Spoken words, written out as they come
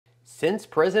Since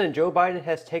President Joe Biden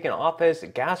has taken office,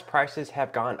 gas prices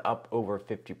have gone up over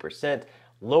 50%.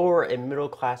 Lower and middle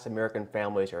class American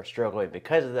families are struggling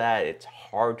because of that. It's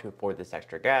hard to afford this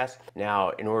extra gas. Now,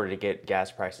 in order to get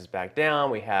gas prices back down,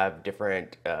 we have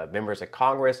different members of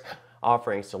Congress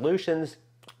offering solutions.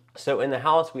 So in the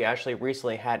House, we actually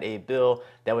recently had a bill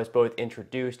that was both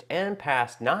introduced and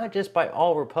passed not just by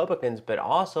all Republicans, but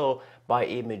also by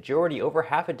a majority. Over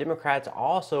half of Democrats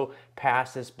also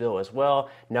passed this bill as well.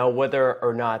 Now, whether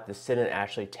or not the Senate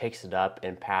actually takes it up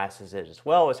and passes it as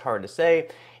well is hard to say.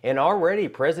 And already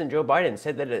President Joe Biden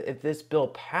said that if this bill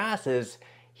passes,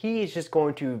 he is just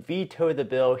going to veto the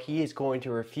bill. He is going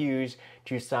to refuse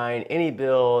to sign any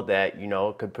bill that,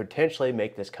 could potentially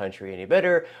make this country any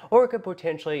better or could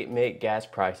potentially make gas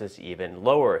prices even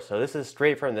lower. So this is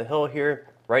straight from the Hill here.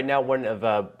 Right now, one of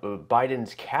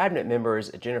Biden's cabinet members,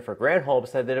 Jennifer Granholm,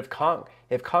 said that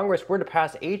if Congress were to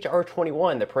pass H.R.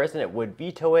 21, the president would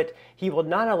veto it. He will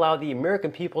not allow the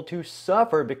American people to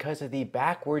suffer because of the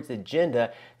backwards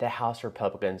agenda that House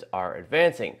Republicans are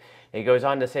advancing. It goes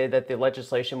on to say that the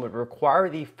legislation would require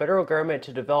the federal government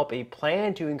to develop a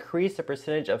plan to increase the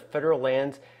percentage of federal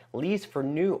lands leased for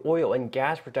new oil and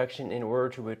gas production in order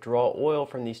to withdraw oil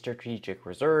from the strategic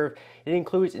reserve. It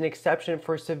includes an exception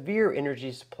for severe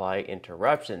energy supply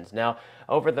interruptions. Now,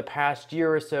 over the past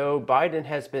year or so, Biden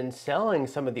has been selling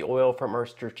some of the oil from our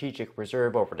strategic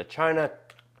reserve over to China.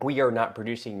 We are not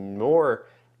producing more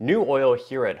new oil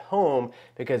here at home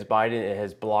because Biden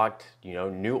has blocked,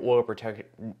 new oil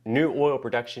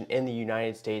production in the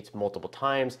United States multiple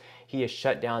times. He has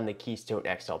shut down the Keystone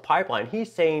XL pipeline.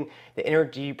 He's saying the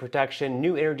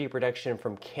new energy production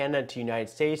from Canada to the United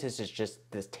States is just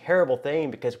this terrible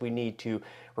thing because we need to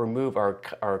remove our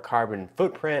carbon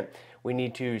footprint. We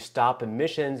need to stop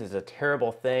emissions is a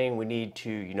terrible thing. We need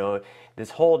to,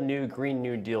 this whole new Green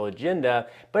New Deal agenda.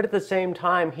 But at the same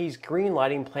time, he's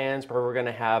green-lighting plans where we're going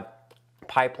to have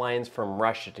pipelines from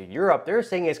Russia to Europe. They're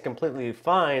saying it's completely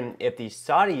fine if the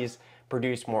Saudis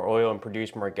produce more oil and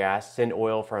produce more gas, send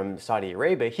oil from Saudi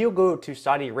Arabia. He'll go to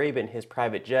Saudi Arabia in his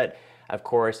private jet, of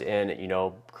course, and,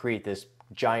 create this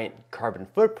giant carbon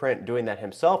footprint doing that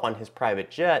himself on his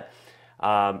private jet.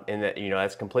 And that,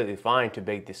 that's completely fine to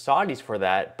beg the Saudis for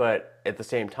that. But at the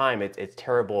same time, it's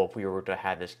terrible if we were to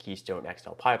have this Keystone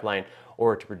XL pipeline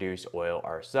or to produce oil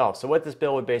ourselves. So what this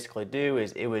bill would basically do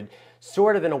is it would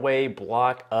sort of in a way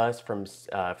block us from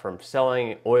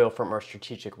selling oil from our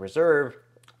strategic reserve,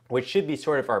 which should be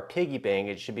sort of our piggy bank.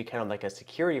 It should be kind of like a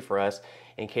security for us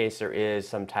in case there is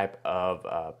some type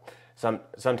of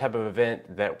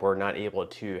event that we're not able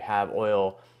to have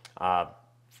oil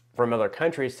from other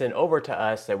countries sent over to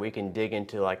us that we can dig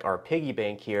into like our piggy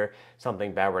bank here.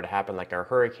 Something bad were to happen, like a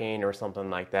hurricane or something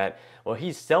like that. Well,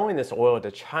 he's selling this oil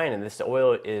to China, and this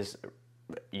oil is,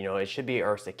 it should be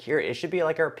our security. It should be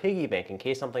like our piggy bank in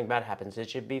case something bad happens. It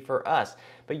should be for us.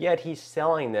 But yet he's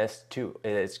selling this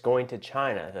it's going to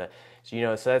China.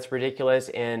 So that's ridiculous.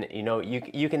 And,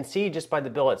 you can see just by the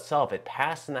bill itself, it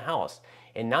passed in the House.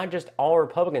 And not just all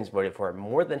Republicans voted for it,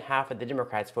 more than half of the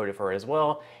Democrats voted for it as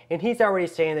well. And he's already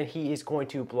saying that he is going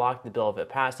to block the bill if it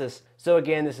passes. So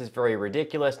again, this is very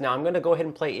ridiculous. Now I'm going to go ahead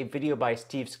and play a video by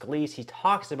Steve Scalise. He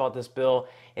talks about this bill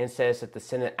and says that the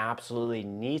Senate absolutely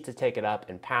needs to take it up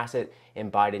and pass it, and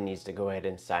Biden needs to go ahead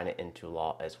and sign it into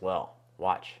law as well.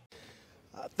 Watch.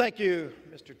 Thank you,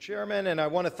 Mr. Chairman, and I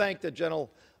want to thank the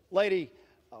gentlelady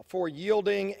for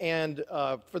yielding and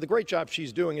for the great job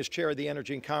she's doing as chair of the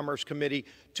Energy and Commerce Committee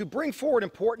to bring forward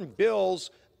important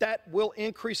bills that will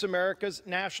increase America's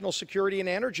national security and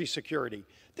energy security.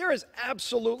 There is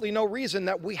absolutely no reason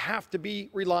that we have to be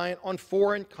reliant on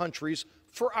foreign countries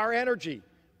for our energy.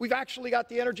 We've actually got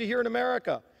the energy here in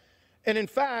America. And in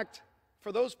fact,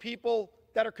 for those people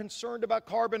that are concerned about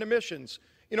carbon emissions,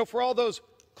 for all those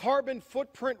carbon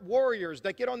footprint warriors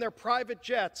that get on their private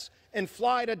jets and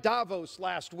fly to Davos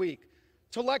last week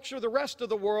to lecture the rest of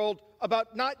the world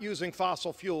about not using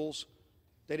fossil fuels.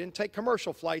 They didn't take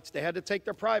commercial flights. They had to take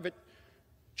their private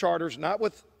charters, not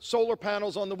with solar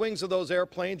panels on the wings of those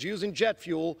airplanes, using jet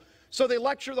fuel. So they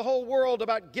lecture the whole world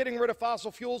about getting rid of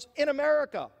fossil fuels in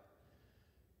America,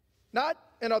 not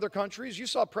in other countries. You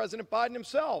saw President Biden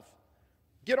himself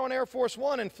get on Air Force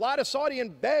One and fly to Saudi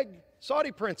and beg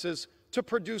Saudi princes to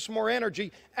produce more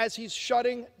energy as he's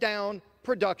shutting down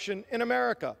production in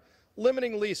America,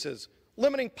 limiting leases,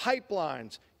 limiting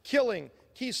pipelines, killing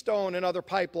Keystone and other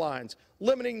pipelines,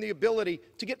 limiting the ability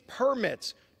to get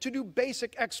permits to do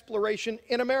basic exploration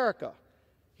in America.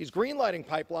 He's greenlighting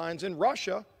pipelines in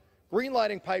Russia,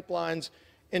 greenlighting pipelines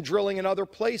and drilling in other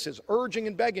places, urging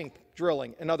and begging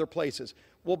drilling in other places.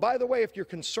 Well, by the way, if you're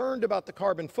concerned about the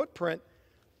carbon footprint,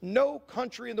 No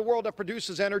country in the world that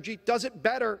produces energy does it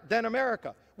better than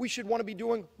America. We should want to be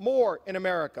doing more in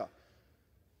America.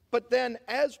 But then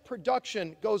as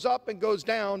production goes up and goes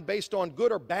down based on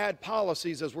good or bad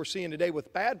policies, as we're seeing today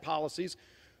with bad policies,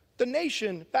 the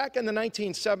nation back in the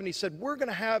 1970s said we're going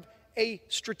to have a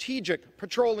strategic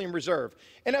petroleum reserve.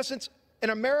 In essence, an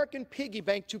American piggy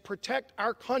bank to protect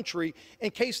our country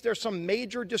in case there's some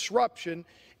major disruption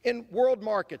in world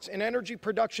markets, in energy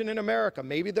production in America.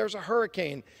 Maybe there's a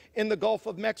hurricane in the Gulf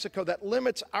of Mexico that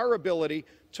limits our ability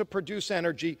to produce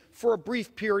energy for a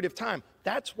brief period of time.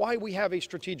 That's why we have a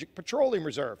strategic petroleum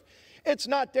reserve. It's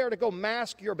not there to go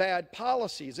mask your bad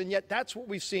policies, and yet that's what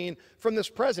we've seen from this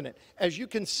president. As you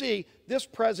can see, this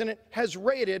president has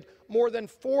raided more than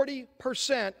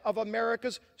 40% of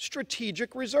America's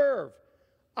strategic reserve.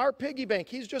 Our piggy bank,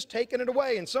 he's just taken it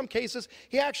away. In some cases,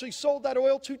 he actually sold that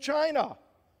oil to China.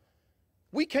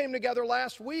 We came together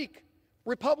last week,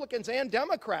 Republicans and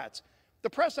Democrats. The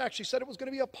press actually said it was going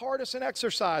to be a partisan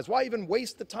exercise. Why even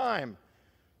waste the time?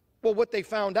 Well, what they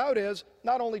found out is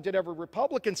not only did every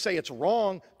Republican say it's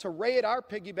wrong to raid our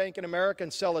piggy bank in America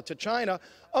and sell it to China,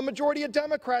 a majority of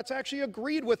Democrats actually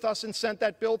agreed with us and sent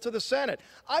that bill to the Senate.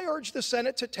 I urge the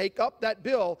Senate to take up that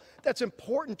bill that's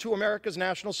important to America's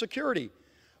national security.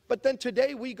 But then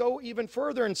today we go even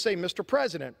further and say, Mr.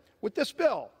 President, with this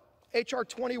bill, H.R.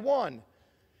 21,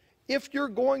 if you're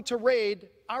going to raid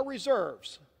our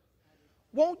reserves,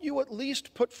 won't you at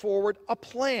least put forward a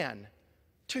plan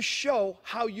to show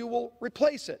how you will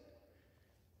replace it?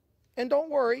 And don't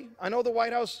worry, I know the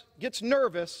White House gets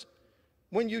nervous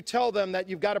when you tell them that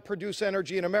you've got to produce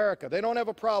energy in America. They don't have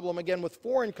a problem, again, with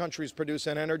foreign countries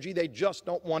producing energy. They just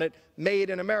don't want it made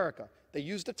in America. They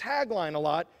use the tagline a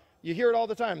lot. You hear it all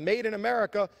the time, made in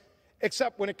America,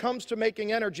 except when it comes to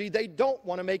making energy, they don't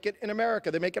want to make it in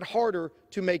America. They make it harder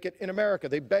to make it in America.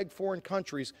 They beg foreign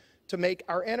countries to make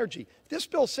our energy. This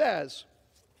bill says,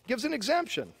 gives an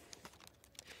exemption,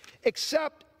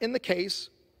 except in the case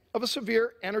of a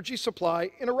severe energy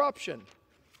supply interruption.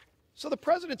 So the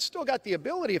president's still got the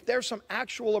ability, if there's some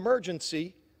actual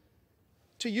emergency,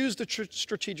 to use the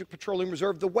Strategic Petroleum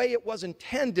Reserve the way it was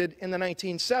intended in the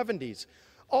 1970s.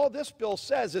 All this bill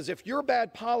says is if your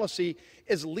bad policy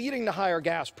is leading to higher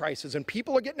gas prices, and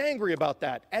people are getting angry about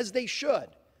that, as they should,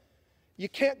 you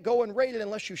can't go and raid it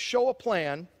unless you show a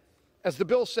plan, as the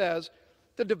bill says,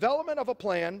 the development of a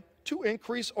plan to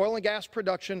increase oil and gas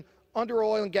production under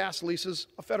oil and gas leases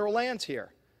of federal lands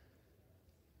here.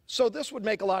 So this would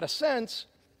make a lot of sense,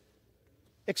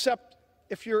 except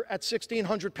if you're at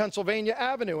 1600 Pennsylvania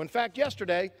Avenue. In fact,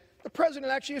 yesterday, the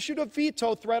president actually issued a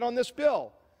veto threat on this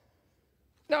bill.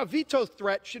 Now, a veto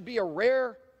threat should be a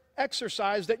rare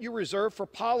exercise that you reserve for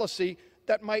policy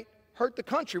that might hurt the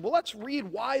country. Well, let's read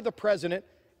why the president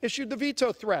issued the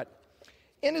veto threat.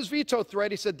 In his veto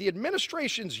threat, he said, the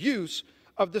administration's use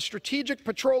of the Strategic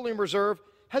Petroleum Reserve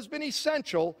has been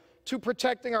essential to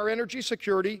protecting our energy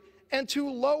security and to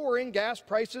lowering gas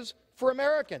prices for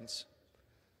Americans.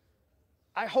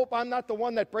 I hope I'm not the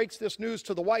one that breaks this news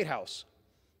to the White House.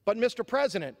 But, Mr.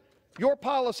 President, your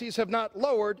policies have not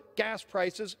lowered gas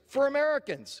prices for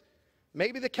Americans.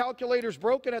 Maybe the calculator's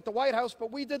broken at the White House,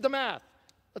 but we did the math.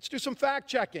 Let's do some fact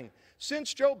checking.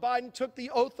 Since Joe Biden took the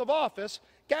oath of office,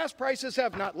 gas prices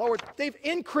have not lowered. They've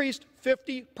increased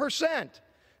 50%.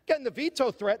 Again, the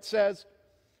veto threat says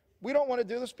we don't want to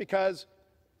do this because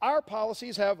our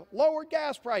policies have lowered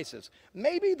gas prices.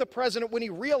 Maybe the president, when he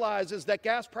realizes that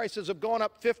gas prices have gone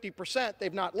up 50%,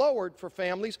 they've not lowered for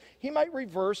families, he might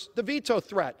reverse the veto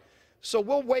threat. So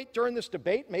we'll wait during this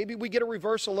debate. Maybe we get a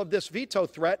reversal of this veto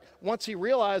threat once he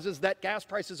realizes that gas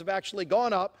prices have actually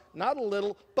gone up, not a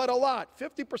little, but a lot.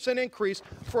 50% increase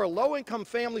for a low-income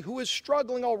family who is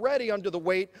struggling already under the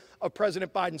weight of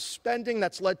President Biden's spending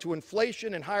that's led to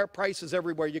inflation and higher prices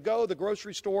everywhere you go, the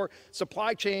grocery store,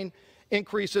 supply chain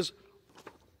increases.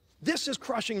 This is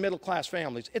crushing middle-class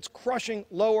families. It's crushing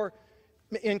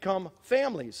lower-income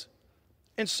families.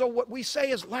 And so what we say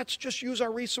is let's just use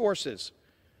our resources.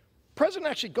 The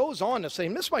president actually goes on to say,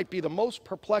 and this might be the most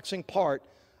perplexing part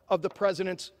of the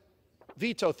president's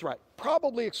veto threat,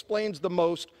 probably explains the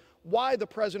most why the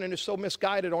president is so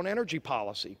misguided on energy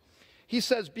policy. He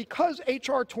says, because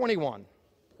H.R. 21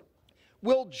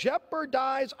 will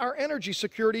jeopardize our energy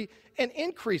security and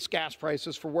increase gas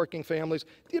prices for working families,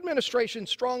 the administration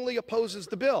strongly opposes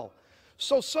the bill.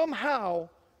 So somehow,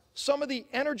 some of the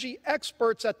energy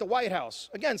experts at the White House,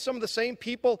 again, some of the same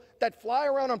people that fly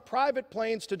around on private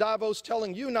planes to Davos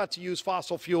telling you not to use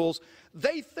fossil fuels,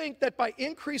 they think that by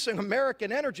increasing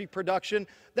American energy production,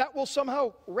 that will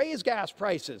somehow raise gas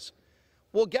prices.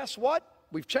 Well, guess what?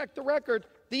 We've checked the record.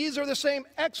 These are the same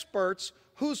experts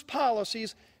whose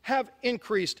policies have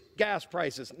increased gas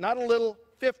prices. Not a little,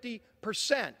 50%.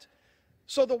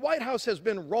 So the White House has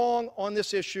been wrong on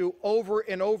this issue over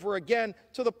and over again,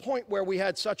 to the point where we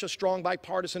had such a strong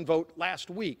bipartisan vote last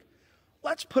week.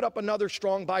 Let's put up another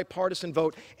strong bipartisan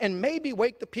vote and maybe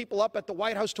wake the people up at the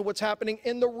White House to what's happening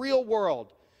in the real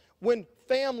world. When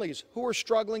families who are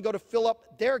struggling go to fill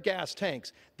up their gas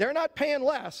tanks, they're not paying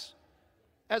less,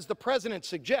 as the president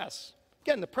suggests.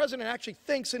 Again, the president actually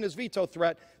thinks in his veto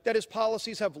threat that his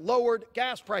policies have lowered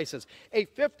gas prices. A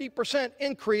 50%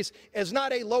 increase is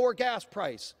not a lower gas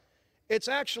price. It's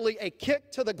actually a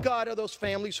kick to the gut of those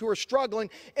families who are struggling,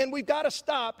 and we've got to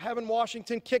stop having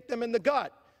Washington kick them in the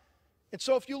gut. And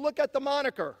so if you look at the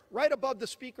moniker right above the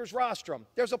Speaker's rostrum,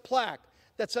 there's a plaque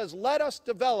that says, "Let us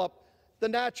develop the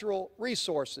natural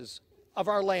resources of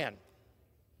our land."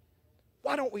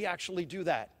 Why don't we actually do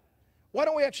that? Why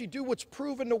don't we actually do what's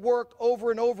proven to work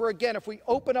over and over again? If we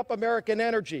open up American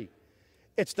energy,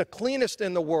 it's the cleanest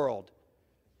in the world.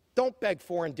 Don't beg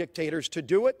foreign dictators to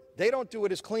do it. They don't do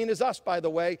it as clean as us, by the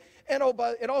way. And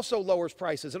it also lowers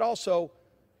prices. It also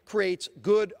creates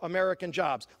good American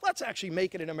jobs. Let's actually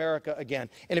make it in America again.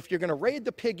 And if you're going to raid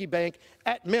the piggy bank,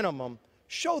 at minimum,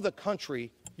 show the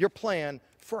country your plan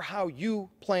for how you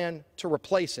plan to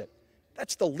replace it.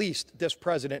 That's the least this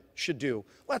president should do.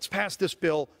 Let's pass this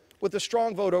bill with a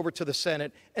strong vote over to the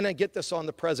Senate and then get this on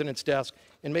the president's desk,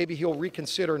 and maybe he'll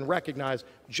reconsider and recognize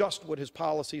just what his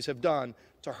policies have done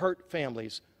to hurt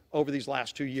families over these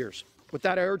last 2 years. With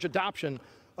that, I urge adoption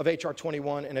of H.R.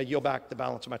 21, and I yield back the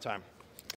balance of my time.